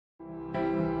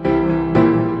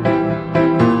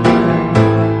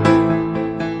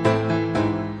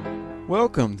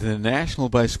Welcome to the National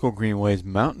Bicycle Greenway's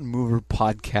Mountain Mover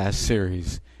podcast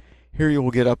series. Here you will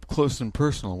get up close and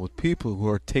personal with people who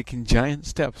are taking giant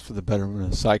steps for the betterment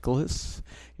of cyclists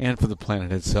and for the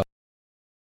planet itself.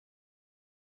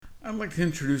 I'd like to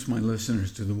introduce my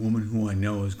listeners to the woman who I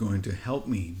know is going to help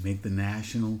me make the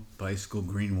National Bicycle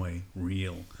Greenway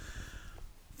real.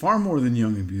 Far more than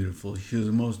young and beautiful, she is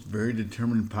a most very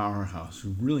determined powerhouse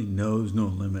who really knows no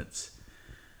limits.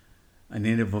 A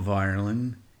native of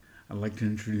Ireland, I'd like to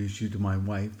introduce you to my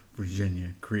wife, Virginia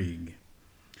Krieg.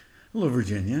 Hello,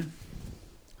 Virginia.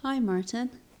 Hi, Martin.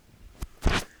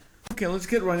 Okay, let's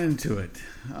get right into it.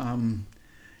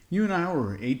 You and I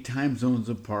were 8 time zones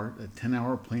apart, a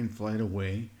 10-hour plane flight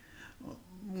away.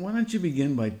 Why don't you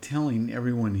begin by telling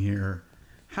everyone here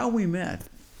how we met?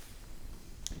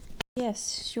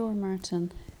 Yes, sure,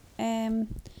 Martin.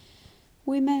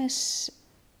 We met,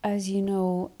 as you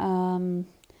know,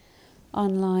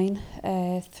 online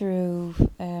through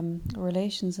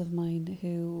relations of mine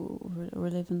who were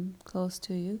living close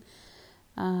to you,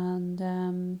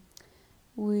 and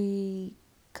we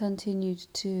continued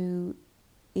to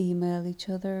email each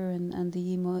other, and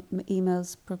the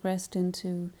emails progressed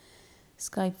into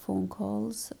Skype phone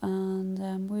calls,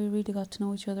 and we really got to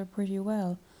know each other pretty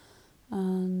well.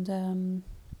 And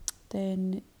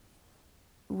then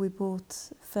we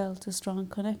both felt a strong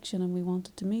connection and we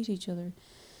wanted to meet each other.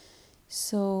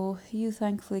 So you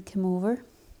thankfully came over.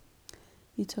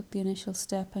 You took the initial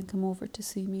step and came over to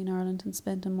see me in Ireland and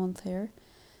spent a month here.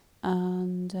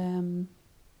 And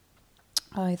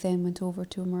I then went over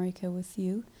to America with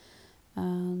you.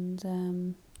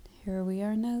 And here we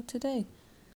are now today.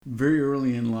 Very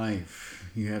early in life,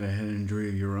 you had a head injury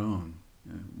of your own,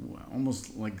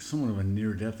 almost like somewhat of a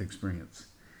near-death experience.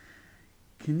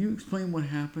 Can you explain what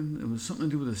happened? It was something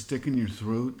to do with a stick in your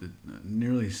throat that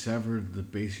nearly severed the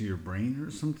base of your brain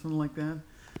or something like that?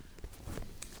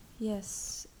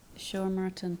 Yes, sure,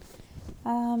 Martin.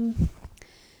 I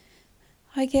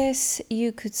guess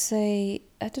you could say,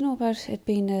 I don't know about it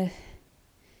being a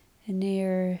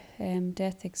near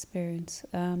death experience.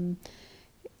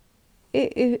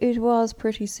 It was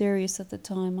pretty serious at the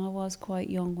time. I was quite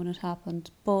young when it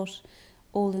happened, but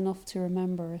old enough to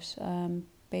remember it.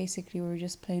 Basically, we were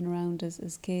just playing around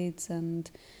as kids,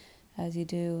 and as you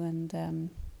do, and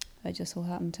I just so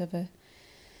happened to have a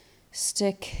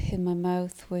stick in my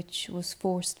mouth, which was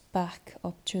forced back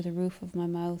up to the roof of my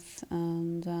mouth,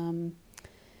 and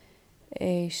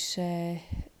it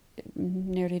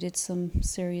nearly did some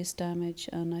serious damage,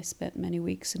 and I spent many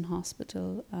weeks in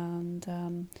hospital, and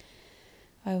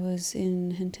I was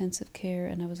in intensive care,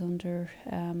 and I was under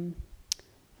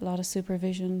a lot of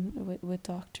supervision with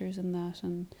doctors and that,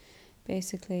 and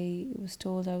basically was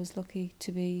told I was lucky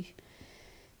to be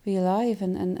alive,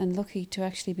 and lucky to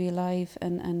actually be alive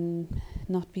and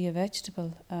not be a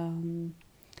vegetable.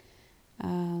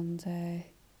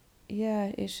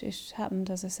 It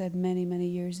happened, as I said, many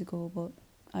years ago, but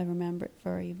I remember it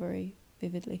very, very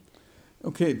vividly.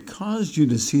 Okay, it caused you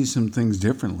to see some things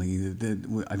differently.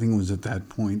 I think it was at that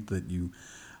point that you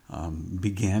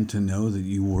began to know that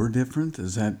you were different.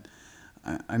 Is that?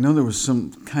 I know there was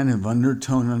some kind of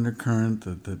undercurrent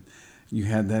that you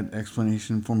had that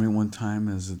explanation for me one time.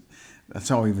 That's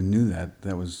how I even knew that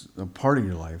was a part of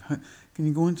your life. Can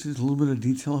you go into a little bit of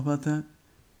detail about that?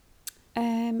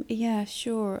 Yeah,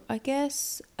 sure. I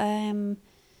guess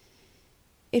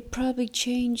it probably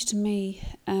changed me.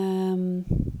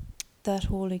 That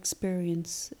whole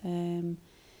experience.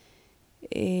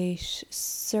 It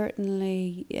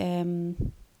certainly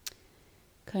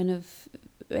kind of,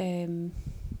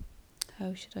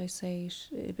 how should I say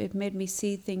it? It made me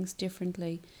see things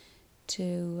differently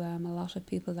to a lot of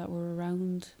people that were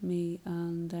around me,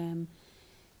 and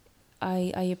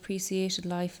I appreciated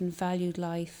life and valued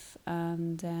life,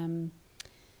 and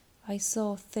I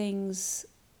saw things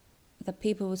that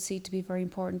people would see to be very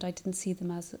important. I didn't see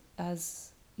them as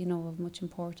of much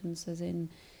importance, as in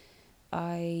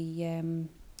I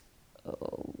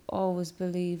always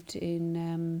believed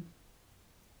in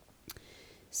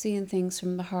seeing things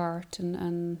from the heart,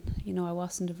 and I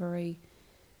wasn't a very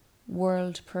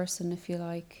world person, if you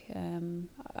like.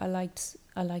 I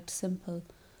liked simple,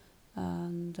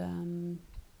 and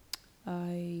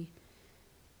I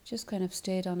just kind of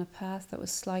stayed on a path that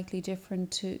was slightly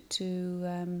different to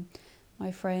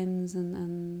my friends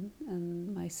and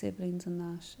my siblings and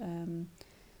that.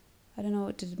 I don't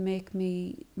know, did it make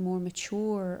me more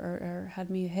mature or had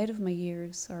me ahead of my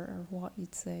years or what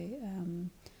you'd say.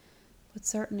 But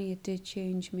certainly it did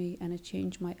change me, and it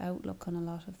changed my outlook on a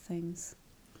lot of things.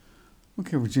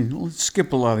 Okay, Virginia, let's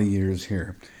skip a lot of years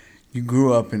here. You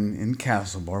grew up in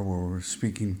Castlebar, where we're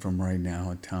speaking from right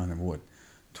now, a town of what,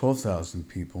 12,000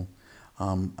 people.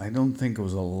 I don't think it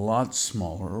was a lot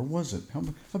smaller, or was it?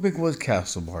 How big was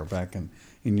Castlebar back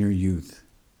in your youth?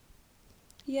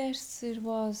 Yes, it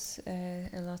was a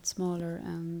lot smaller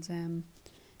and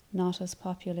not as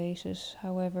populated.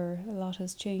 However, a lot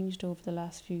has changed over the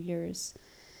last few years.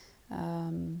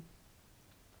 Um,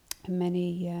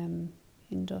 Many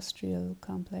industrial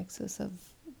complexes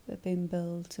have been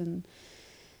built, and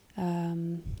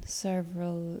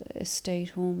several estate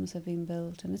homes have been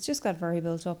built, and it's just got very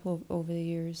built up over the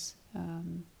years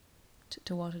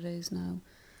to what it is now.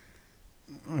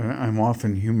 I'm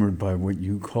often humored by what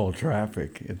you call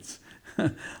traffic. It's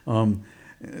um,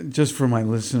 just for my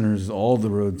listeners, all the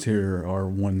roads here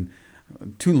are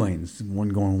two lanes, one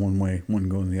going one way, one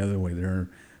going the other way. There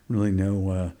are really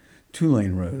no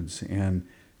two-lane roads, and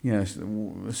yes,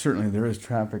 certainly there is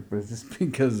traffic, but it's just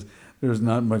because there's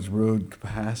not much road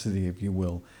capacity, if you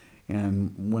will.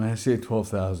 And when I say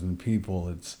 12,000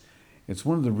 people, it's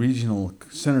one of the regional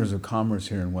centers of commerce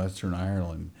here in Western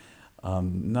Ireland.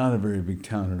 Not a very big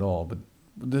town at all, but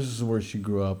this is where she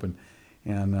grew up, and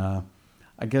I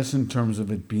guess in terms of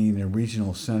it being a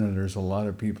regional center, there's a lot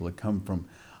of people that come from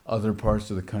other parts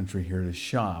of the country here to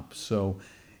shop. So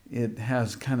it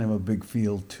has kind of a big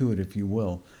feel to it, if you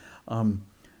will. Um,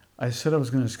 I said I was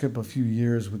going to skip a few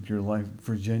years with your life,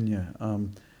 Virginia.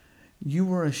 You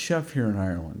were a chef here in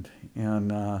Ireland,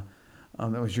 and that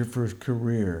was your first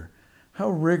career. How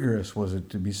rigorous was it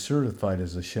to be certified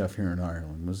as a chef here in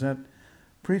Ireland? Was that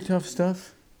pretty tough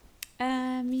stuff?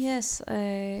 Yes,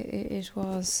 it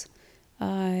was.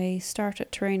 I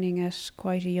started training at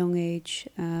quite a young age,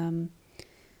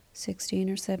 16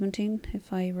 or 17,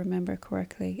 if I remember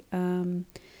correctly. And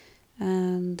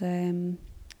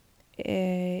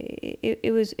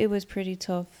it was pretty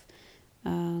tough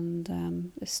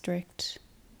and strict,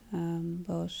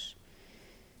 but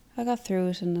I got through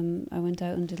it, and then I went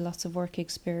out and did lots of work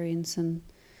experience, and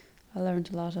I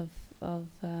learned a lot of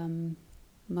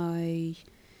my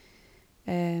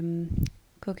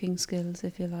cooking skills,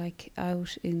 if you like,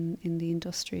 out in the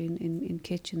industry, in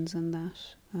kitchens and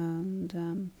that.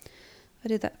 And I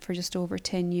did that for just over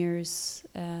 10 years,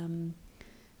 and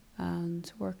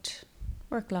worked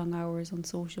long hours,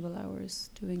 unsociable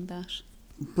hours doing that.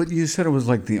 But you said it was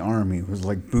like the army. It was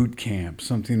like boot camp.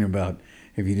 Something about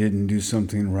if you didn't do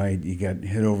something right, you got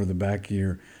hit over the back of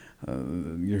your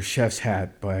chef's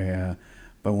hat by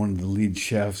one of the lead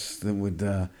chefs that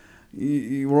would.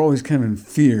 You were always kind of in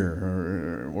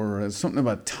fear, or something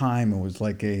about time. It was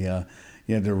like you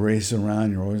had to race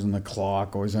around. You're always on the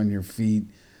clock, always on your feet.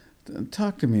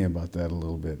 Talk to me about that a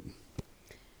little bit.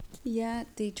 Yeah,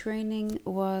 the training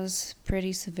was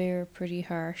pretty severe, pretty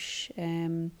harsh.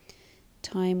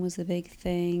 Time was a big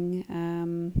thing.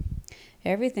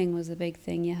 Everything was a big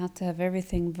thing. You had to have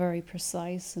everything very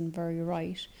precise and very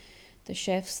right. The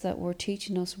chefs that were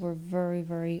teaching us were very,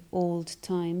 very old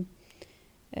time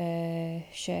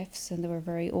chefs, and they were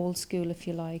very old school, if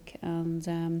you like.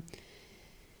 And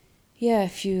yeah,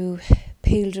 if you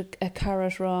peeled a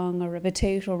carrot wrong or a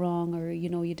potato wrong, or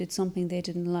you did something they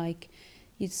didn't like,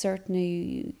 you'd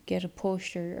certainly get a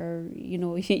push, or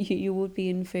you would be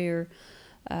in fear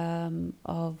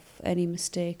of any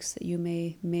mistakes that you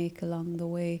may make along the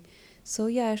way. So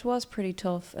yeah, it was pretty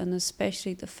tough, and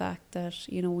especially the fact that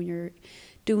when you're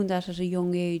doing that at a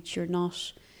young age, you're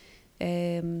not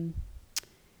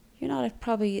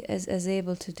probably as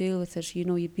able to deal with it.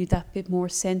 You'd be that bit more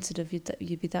sensitive.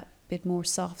 You'd be that bit more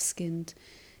soft-skinned,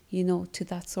 to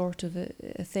that sort of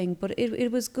a thing. But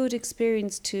it was good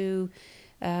experience to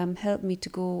help me to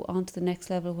go on to the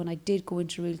next level when I did go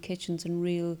into real kitchens and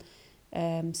real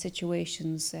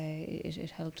situations.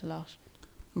 It helped a lot.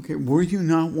 Okay, were you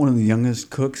not one of the youngest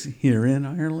cooks here in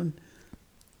Ireland?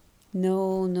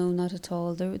 No, not at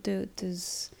all.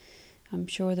 There's, I'm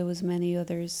sure there was many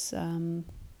others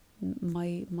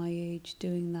my age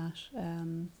doing that.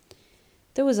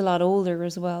 There was a lot older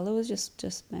as well. There was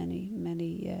just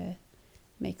many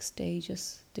mixed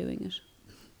ages doing it.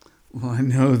 Well, I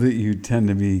know that you tend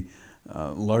to be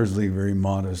largely very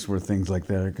modest where things like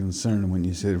that are concerned. When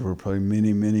you say there were probably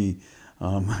many,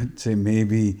 I'd say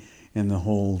maybe in the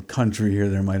whole country here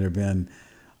there might have been,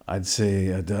 I'd say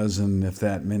a dozen, if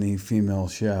that many, female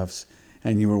chefs,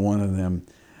 and you were one of them.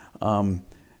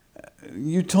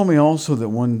 You told me also that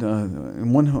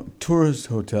in one tourist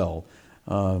hotel,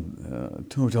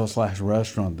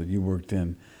 hotel/restaurant that you worked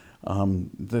in,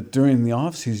 that during the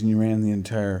off season you ran the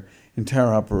entire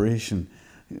operation.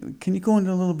 Can you go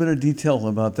into a little bit of detail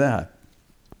about that?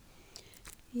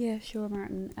 Yeah, sure,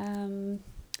 Martin.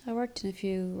 I worked in a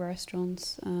few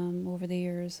restaurants over the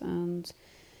years, and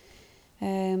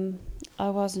I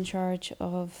was in charge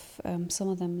of some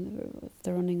of them,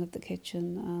 the running of the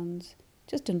kitchen, and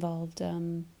just involved,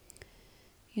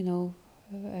 you know,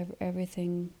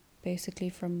 everything basically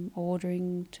from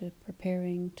ordering to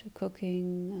preparing to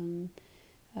cooking,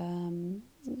 and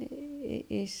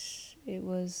it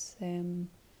was,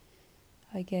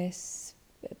 I guess,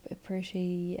 a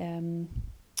pretty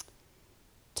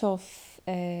tough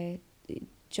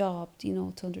job,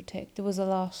 to undertake. There was a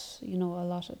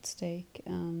lot at stake,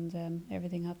 and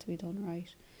everything had to be done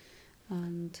right.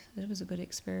 And it was a good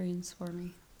experience for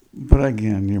me. But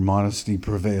again, your modesty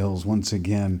prevails once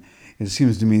again. It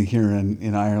seems to me here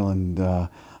in Ireland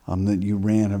that you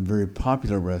ran a very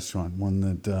popular restaurant, one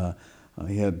that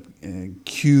you had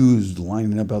queues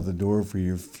lining up out the door for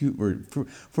your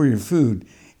for your food,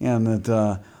 and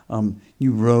that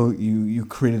you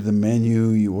created the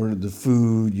menu, you ordered the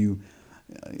food, you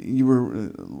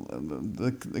were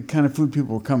the kind of food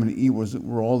people were coming to eat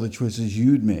were all the choices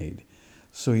you'd made.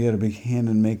 So you had a big hand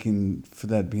in making for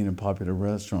that being a popular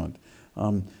restaurant.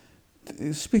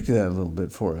 Speak to that a little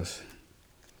bit for us.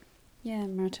 Yeah,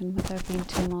 Martin, without being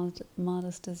too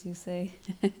modest, as you say.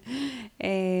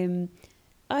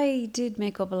 I did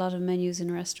make up a lot of menus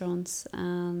in restaurants,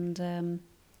 and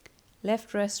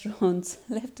left restaurants,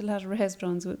 left a lot of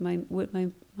restaurants with my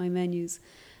menus,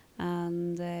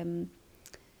 and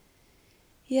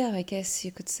yeah, I guess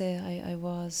you could say I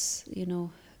was, a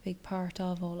big part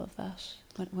of all of that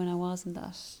when I was in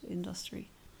that industry.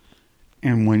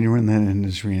 And when you were in that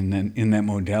industry and then in that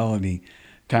modality,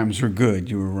 times were good.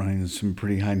 You were running some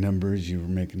pretty high numbers. You were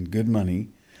making good money.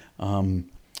 Um,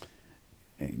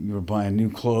 you were buying new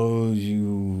clothes.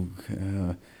 You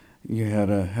had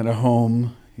a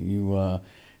home. You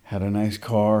had a nice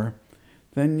car.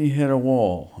 Then you hit a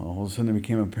wall. All of a sudden, it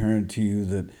became apparent to you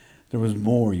that there was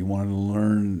more. You wanted to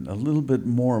learn a little bit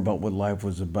more about what life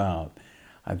was about.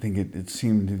 I think it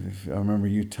seemed, if I remember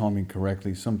you telling me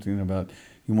correctly, something about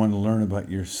you wanted to learn about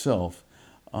yourself.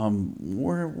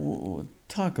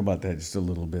 Talk about that just a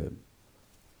little bit.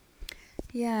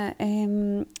 Yeah,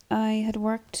 I had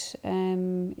worked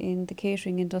in the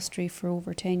catering industry for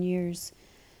over 10 years,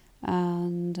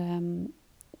 and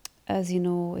as you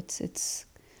know, it's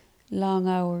long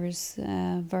hours,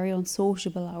 very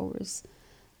unsociable hours,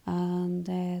 and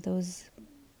there was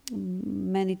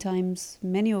many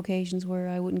occasions where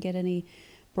I wouldn't get any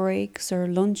breaks or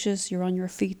lunches. You're on your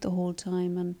feet the whole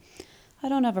time, and I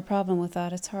don't have a problem with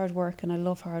that. It's hard work, and I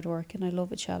love hard work, and I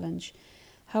love a challenge.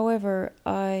 However,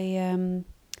 I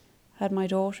had my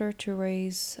daughter to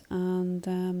raise, and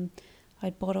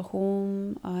I'd bought a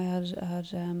home. I had I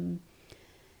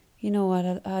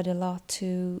had a lot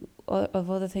of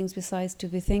other things besides to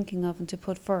be thinking of and to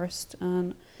put first,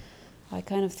 and I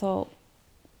kind of thought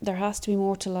there has to be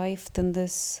more to life than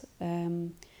this,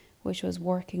 which was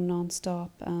working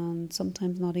non-stop and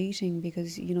sometimes not eating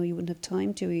because you wouldn't have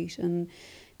time to eat, and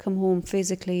come home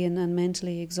physically and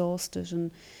mentally exhausted. And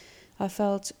I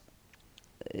felt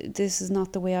this is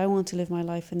not the way I want to live my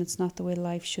life, and it's not the way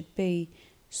life should be.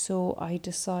 So I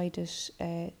decided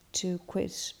to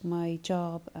quit my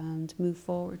job and move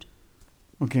forward.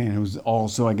 Okay, and it was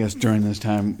also, I guess, during this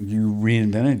time you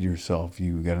reinvented yourself.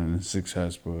 You got into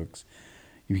success books.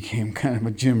 You became kind of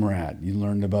a gym rat. You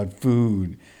learned about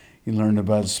food. You learned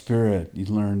about spirit. You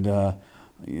learned a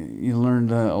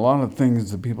lot of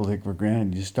things that people take for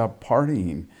granted. You stopped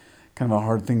partying. Kind of a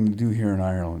hard thing to do here in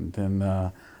Ireland.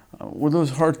 And were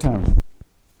those hard times?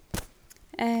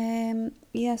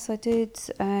 Yes, I did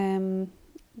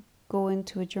go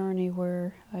into a journey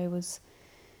where I was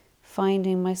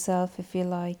finding myself, if you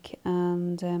like,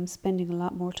 and spending a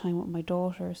lot more time with my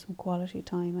daughter, some quality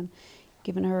time, and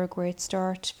giving her a great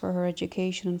start for her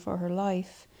education and for her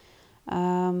life.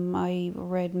 I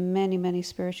read many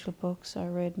spiritual books. I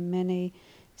read many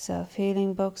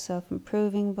self-healing books,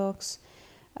 self-improving books,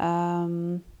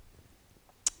 um,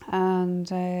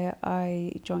 and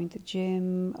I joined the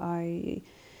gym. I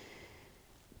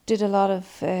did a lot of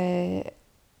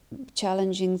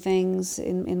challenging things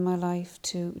in my life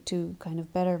to kind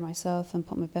of better myself and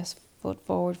put my best foot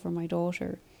forward for my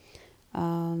daughter.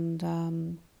 And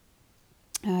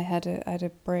I had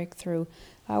a breakthrough.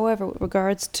 However, with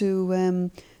regards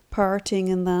to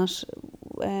partying and that,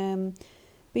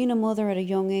 being a mother at a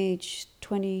young age,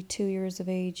 22 years of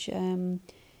age,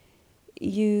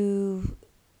 you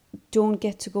don't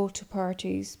get to go to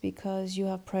parties because you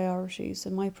have priorities,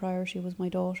 and my priority was my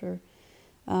daughter,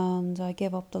 and I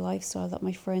gave up the lifestyle that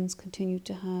my friends continued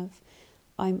to have.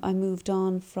 I moved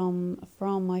on from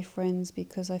my friends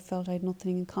because I felt I had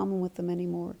nothing in common with them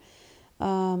anymore.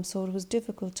 So it was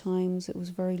difficult times. It was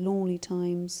very lonely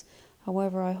times.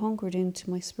 However, I hunkered into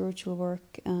my spiritual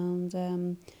work,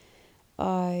 and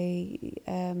I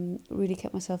really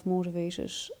kept myself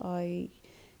motivated. I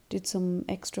did some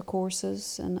extra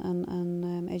courses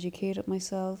and educated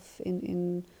myself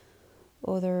in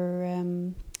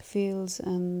other fields,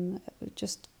 and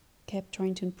just kept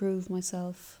trying to improve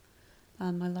myself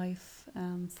and my life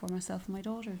for myself and my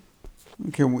daughter.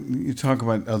 Okay, you talk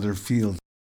about other fields.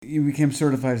 You became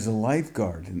certified as a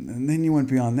lifeguard, and then you went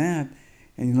beyond that,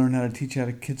 and you learned how to teach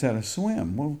kids how to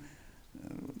swim. Well,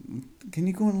 can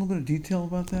you go in a little bit of detail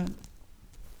about that?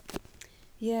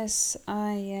 Yes,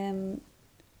 I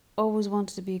always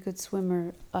wanted to be a good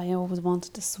swimmer. I always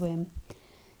wanted to swim.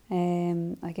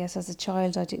 I guess as a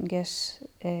child I didn't get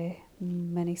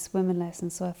many swimming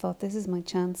lessons, so I thought this is my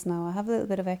chance now. I have a little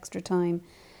bit of extra time,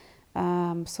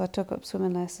 so I took up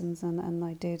swimming lessons, and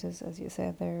I did, as you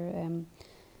said there,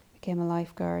 became a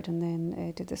lifeguard, and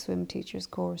then did the swim teacher's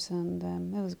course, and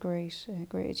it was great, a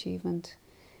great achievement.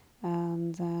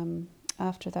 And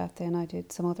after that, then I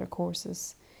did some other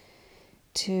courses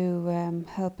to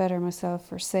help better myself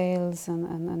for sales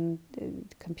and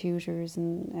computers,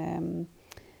 and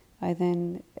I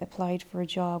then applied for a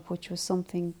job which was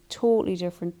something totally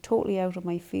different, totally out of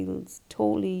my fields,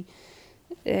 totally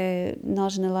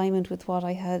not in alignment with what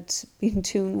I had been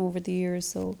doing over the years.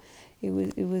 So it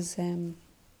was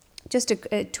just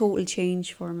a total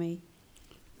change for me.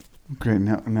 Okay,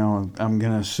 now I'm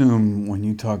going to assume when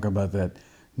you talk about that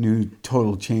new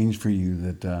total change for you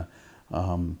that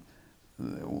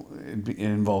it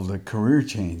involved a career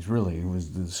change, really. It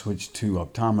was the switch to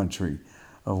optometry,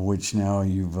 of which now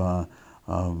you've got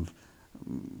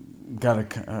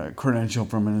a credential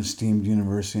from an esteemed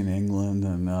university in England,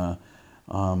 and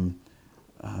um,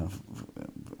 uh,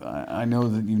 I know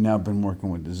that you've now been working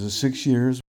with this. Is 6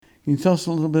 years? Can you tell us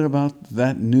a little bit about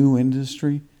that new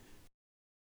industry?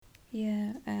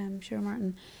 Yeah, sure,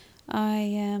 Martin.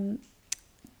 I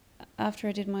after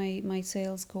I did my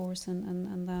sales course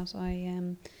and that, I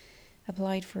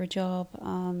applied for a job,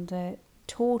 and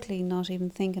totally not even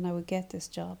thinking I would get this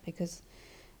job, because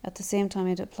at the same time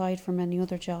I'd applied for many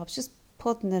other jobs, just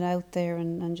putting it out there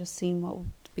and just seeing what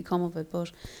would become of it.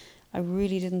 But I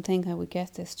really didn't think I would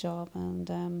get this job, and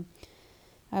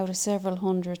out of several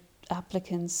hundred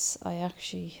applicants, I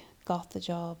actually got the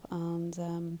job, and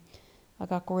I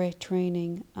got great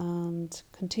training and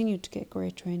continued to get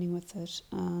great training with it.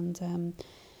 And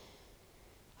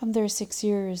I'm there 6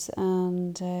 years,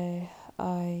 and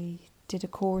I did a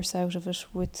course out of it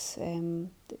with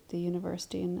the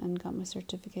university, and got my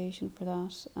certification for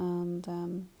that. And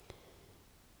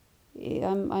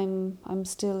I'm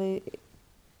still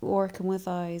working with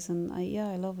eyes, and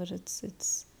I love it.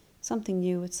 It's something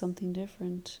new. It's something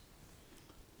different.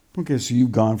 Okay, so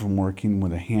you've gone from working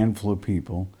with a handful of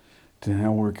people to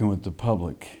now working with the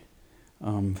public.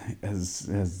 Has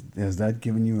that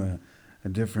given you a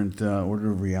different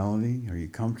order of reality? Are you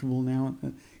comfortable now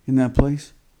in that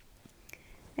place?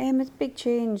 It's a big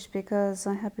change, because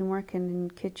I had been working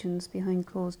in kitchens behind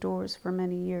closed doors for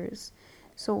many years.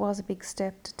 So it was a big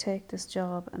step to take this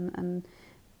job and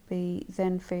be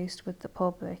then faced with the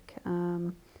public.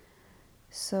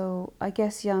 So I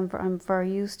guess, yeah, I'm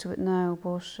very used to it now,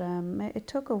 but it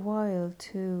took a while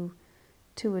to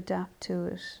adapt to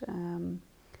it.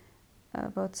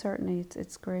 But certainly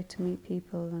it's great to meet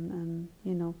people, and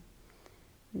we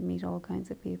meet all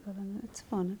kinds of people, and it's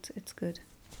fun. It's good.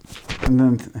 And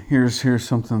then here's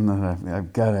something that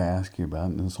I've got to ask you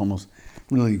about, and it's almost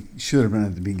really should have been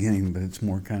at the beginning, but it's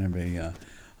more kind of a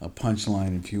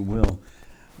punchline, if you will.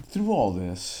 Through all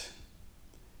this,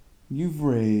 you've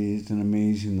raised an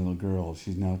amazing little girl.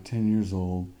 She's now 10 years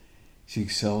old. She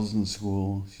excels in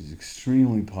school. She's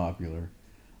extremely popular.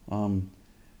 Um,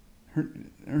 her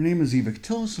her name is Eva.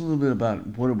 Tell us a little bit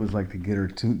about what it was like to get her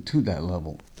to that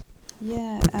level.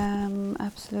 Yeah,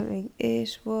 absolutely.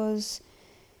 It was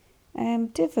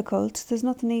difficult. There's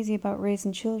nothing easy about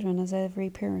raising children, as every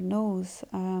parent knows.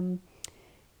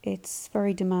 It's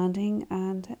very demanding,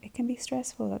 and it can be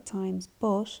stressful at times,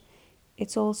 but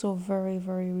it's also very,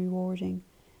 very rewarding.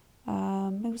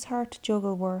 It was hard to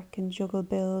juggle work and juggle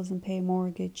bills and pay a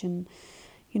mortgage, and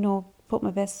put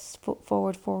my best foot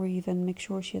forward for Eva and make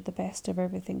sure she had the best of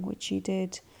everything, which she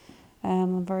did.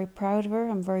 I'm very proud of her.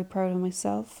 I'm very proud of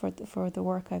myself for the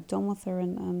work I've done with her,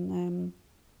 and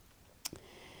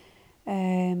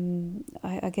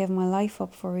I gave my life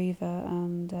up for Eva,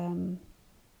 and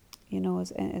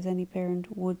as any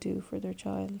parent would do for their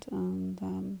child,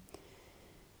 and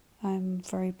I'm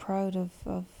very proud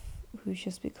of who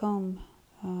she's become.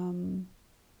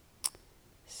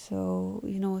 So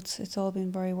it's all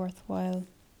been very worthwhile.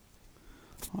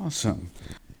 Awesome.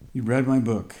 You read my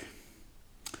book.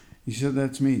 You said,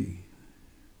 "That's me."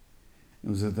 It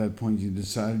was at that point you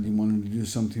decided you wanted to do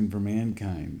something for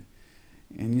mankind.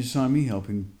 And you saw me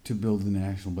helping to build the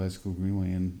National Bicycle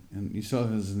Greenway, and you saw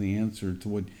it as the answer to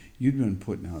what you'd been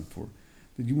putting out for.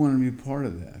 That you wanted to be part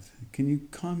of that. Can you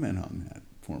comment on that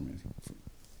for me?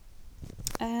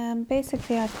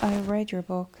 Basically, I read your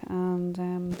book,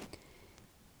 and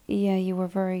yeah, you were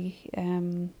very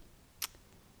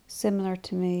similar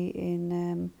to me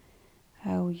in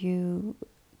how you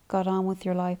got on with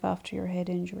your life after your head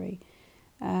injury.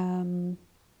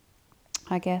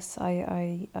 I guess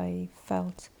I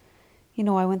felt,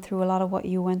 I went through a lot of what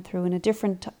you went through in a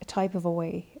different type of a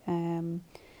way.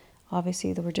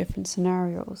 Obviously, there were different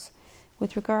scenarios.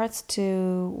 With regards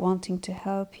to wanting to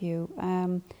help you,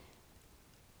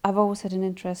 I've always had an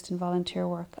interest in volunteer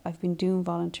work. I've been doing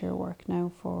volunteer work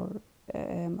now for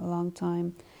a long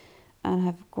time, and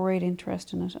have great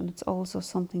interest in it. And it's also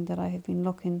something that I have been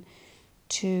looking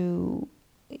to,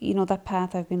 that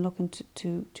path I've been looking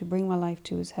to bring my life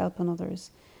to is helping others.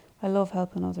 I love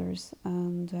helping others,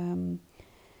 and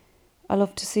I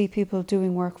love to see people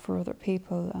doing work for other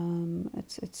people.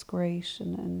 It's great,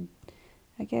 and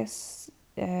I guess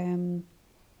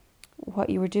what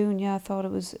you were doing, yeah, I thought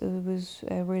it was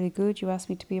really good. You asked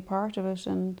me to be a part of it,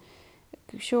 and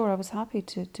sure, I was happy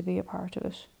to be a part of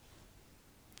it.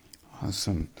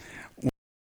 Awesome.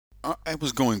 I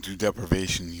was going through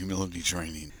deprivation humility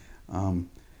training.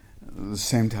 The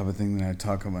same type of thing that I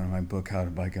talk about in my book, How to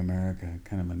Bike America,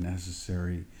 kind of a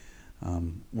necessary,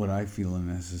 what I feel a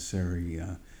necessary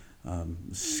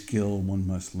skill one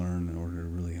must learn in order to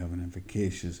really have an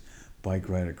efficacious bike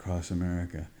ride across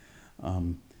America.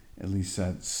 At least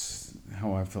that's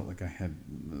how I felt like I had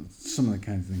some of the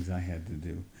kinds of things I had to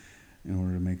do in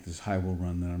order to make this highway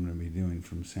run that I'm going to be doing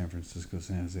from San Francisco,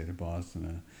 San Jose to Boston,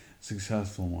 a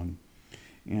successful one.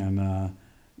 And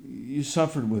you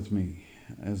suffered with me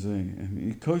and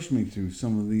you coached me through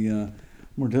some of the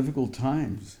more difficult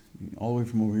times, all the way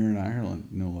from over here in Ireland,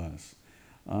 no less.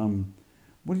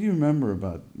 What do you remember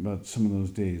about some of those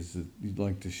days that you'd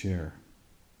like to share?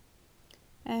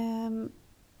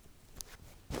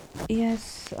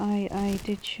 Yes, I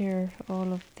did share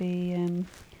all of the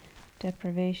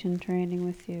deprivation training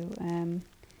with you.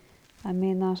 I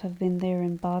may not have been there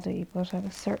in body, but I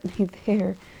was certainly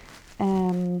there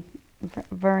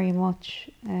very much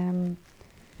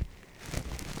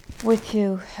with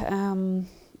you.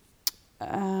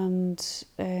 And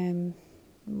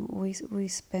we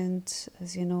spent,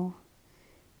 as you know,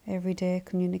 every day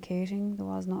communicating. There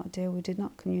was not a day we did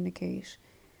not communicate.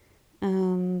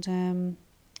 And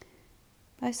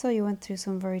I saw you went through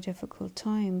some very difficult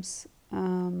times,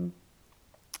 and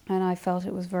I felt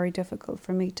it was very difficult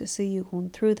for me to see you going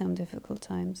through them difficult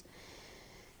times.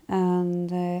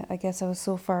 And I guess I was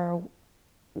so far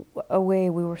away,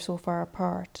 we were so far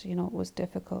apart, it was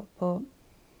difficult. But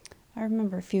I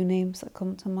remember a few names that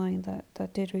come to mind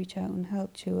that did reach out and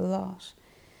helped you a lot,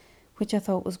 which I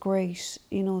thought was great,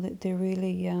 that they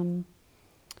really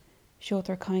showed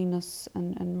their kindness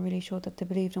and really showed that they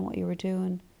believed in what you were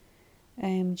doing.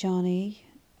 Johnny,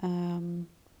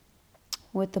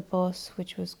 with the bus,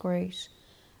 which was great.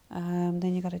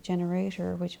 Then you got a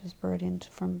generator, which was brilliant,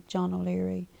 from John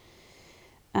O'Leary.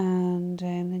 And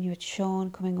then you had Sean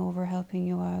coming over helping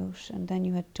you out, and then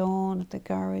you had Dawn at the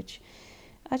garage.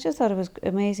 I just thought it was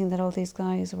amazing that all these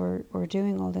guys were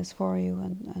doing all this for you,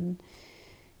 and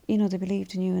they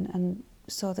believed in you and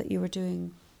saw that you were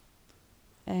doing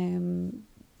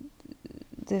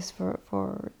this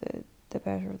for the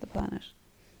better of the planet.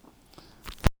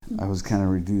 I was kind of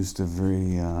reduced to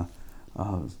very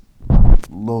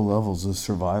low levels of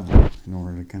survival in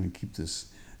order to kind of keep this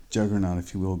juggernaut,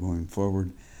 if you will, going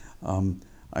forward.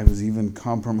 I was even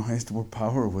compromised where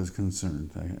power was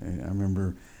concerned. I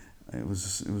remember it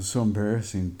was so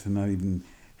embarrassing to not even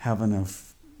have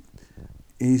enough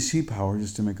AC power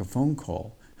just to make a phone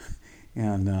call.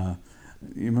 And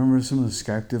you remember some of the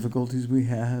Skype difficulties we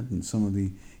had, and some of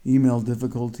the email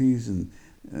difficulties, and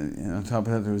on top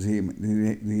of that there was the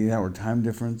 8-hour time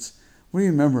difference. What do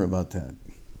you remember about that?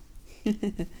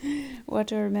 What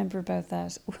do I remember about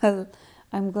that? Well,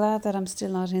 I'm glad that I'm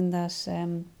still not in that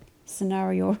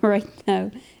scenario right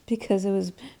now, because it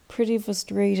was pretty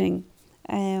frustrating.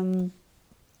 The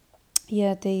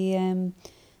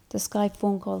Skype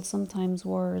phone calls sometimes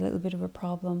were a little bit of a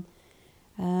problem.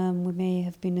 We may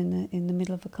have been in the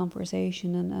middle of a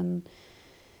conversation,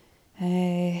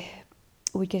 and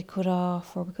we'd get cut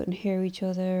off, or we couldn't hear each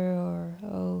other, or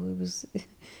it was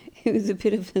it was a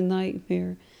bit of a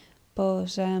nightmare.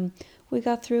 But we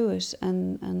got through it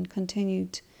and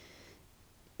continued,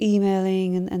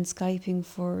 emailing and Skyping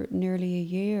for nearly a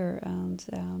year,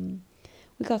 and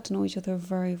we got to know each other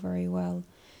very, very well.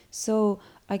 So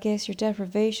I guess your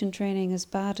deprivation training, as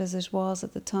bad as it was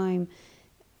at the time,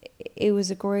 it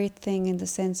was a great thing in the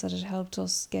sense that it helped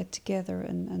us get together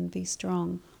and be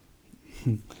strong.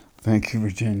 Thank you,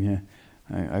 Virginia.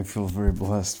 I feel very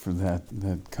blessed for that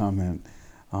comment.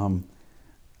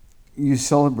 You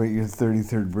celebrate your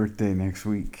 33rd birthday next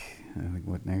week. I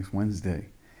think next Wednesday.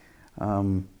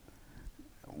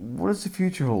 What does the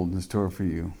future hold in store for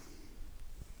you?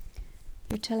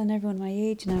 You're telling everyone my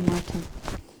age now, Martin.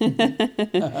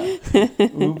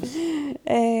 Oops.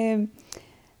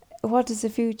 What does the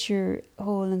future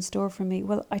hold in store for me?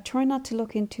 Well, I try not to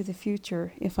look into the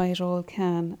future if I at all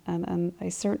can, and I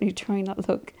certainly try not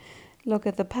look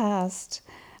at the past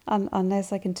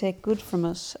unless I can take good from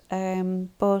it.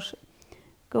 But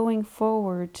going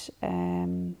forward,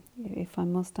 if I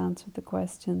must answer the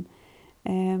question,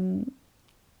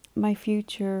 my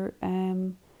future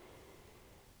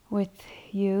with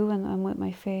you and with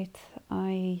my faith,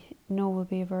 I know will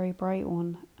be a very bright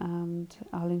one, and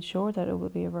I'll ensure that it will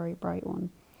be a very bright one.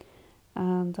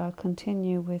 And I'll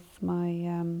continue with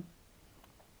my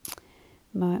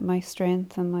my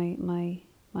strength and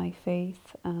my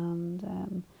faith,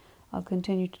 and I'll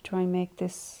continue to try and make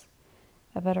this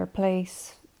a better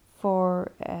place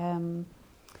for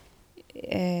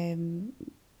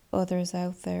others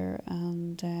out there,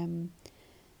 and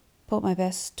put my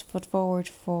best foot forward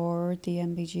for the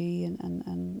NBG,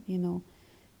 and you know,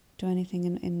 do anything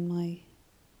in my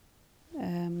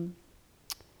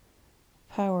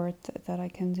power that I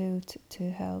can do to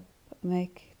help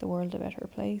make the world a better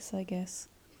place, I guess.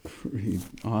 Great,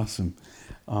 awesome.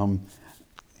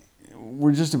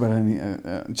 We're just about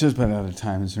out of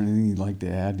time. Is there anything you'd like to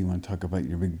add? Do you want to talk about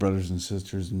your big brothers and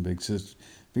sisters and big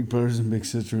brothers and big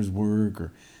sisters work,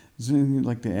 or is there anything you'd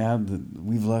like to add that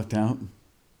we've left out?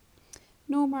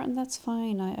 No, Martin, that's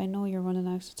fine. I know you're running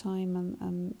out of time,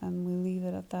 and we'll leave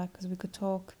it at that, because we could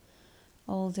talk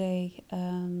all day,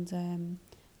 and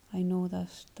I know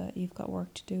that you've got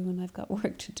work to do and I've got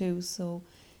work to do. So,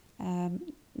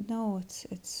 no,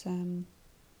 it's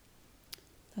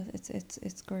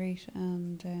great,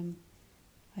 and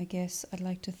I guess I'd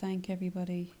like to thank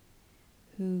everybody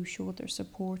who showed their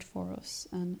support for us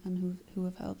and who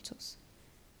have helped us.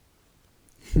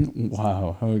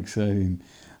 Wow, how exciting.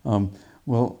 I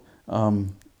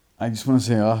just want to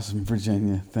say awesome,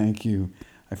 Virginia. Thank you.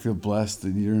 I feel blessed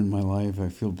that you're in my life. I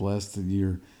feel blessed that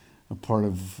you're a part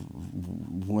of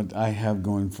what I have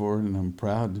going forward, and I'm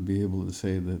proud to be able to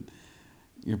say that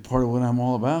you're part of what I'm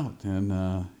all about.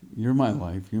 And you're my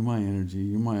life, you're my energy,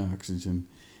 you're my oxygen.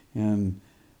 And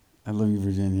I love you,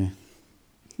 Virginia.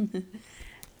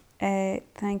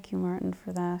 Thank you, Martin,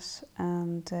 for that.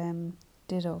 And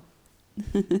ditto.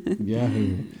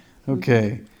 Yahoo.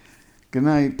 Okay. Good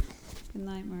night. Good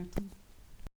night, Martin.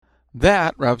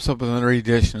 That wraps up another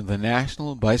edition of the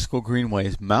National Bicycle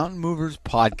Greenways Mountain Movers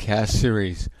podcast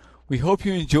series. We hope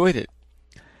you enjoyed it.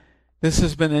 This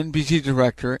has been NBG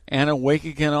Director and Awake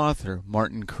Again author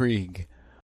Martin Krieg.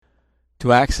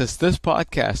 To access this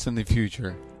podcast in the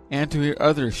future and to hear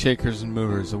other shakers and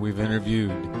movers that we've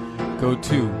interviewed, go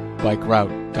to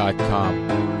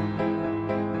bikeroute.com.